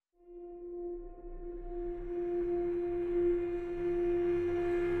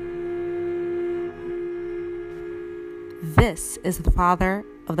This is the father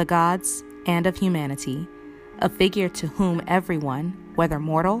of the gods and of humanity, a figure to whom everyone, whether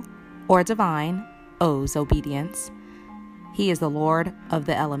mortal or divine, owes obedience. He is the Lord of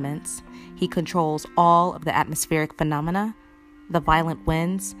the elements. He controls all of the atmospheric phenomena, the violent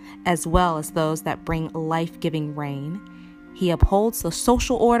winds, as well as those that bring life-giving rain. He upholds the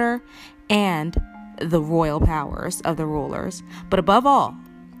social order and the royal powers of the rulers. But above all,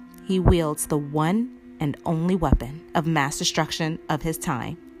 he wields the one and only weapon of mass destruction of his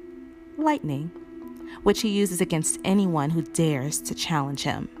time, lightning, which he uses against anyone who dares to challenge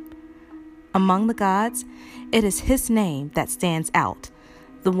him. Among the gods, it is his name that stands out,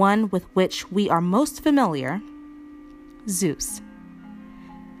 the one with which we are most familiar, Zeus.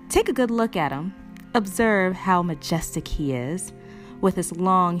 Take a good look at him. Observe how majestic he is, with his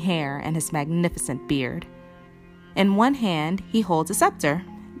long hair and his magnificent beard. In one hand, he holds a scepter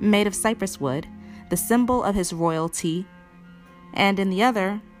made of cypress wood, the symbol of his royalty, and in the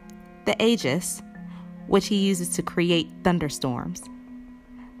other, the aegis, which he uses to create thunderstorms.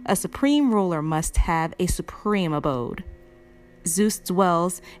 A supreme ruler must have a supreme abode. Zeus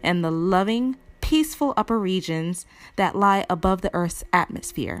dwells in the loving, peaceful upper regions that lie above the earth's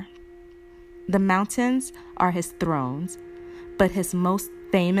atmosphere. The mountains are his thrones, but his most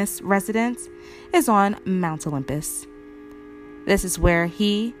famous residence is on Mount Olympus. This is where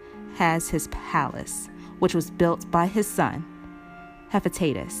he has his palace, which was built by his son,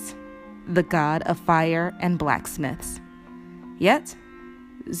 Hephaestus, the god of fire and blacksmiths. Yet,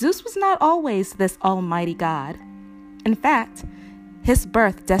 Zeus was not always this almighty god. In fact, his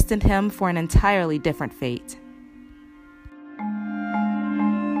birth destined him for an entirely different fate.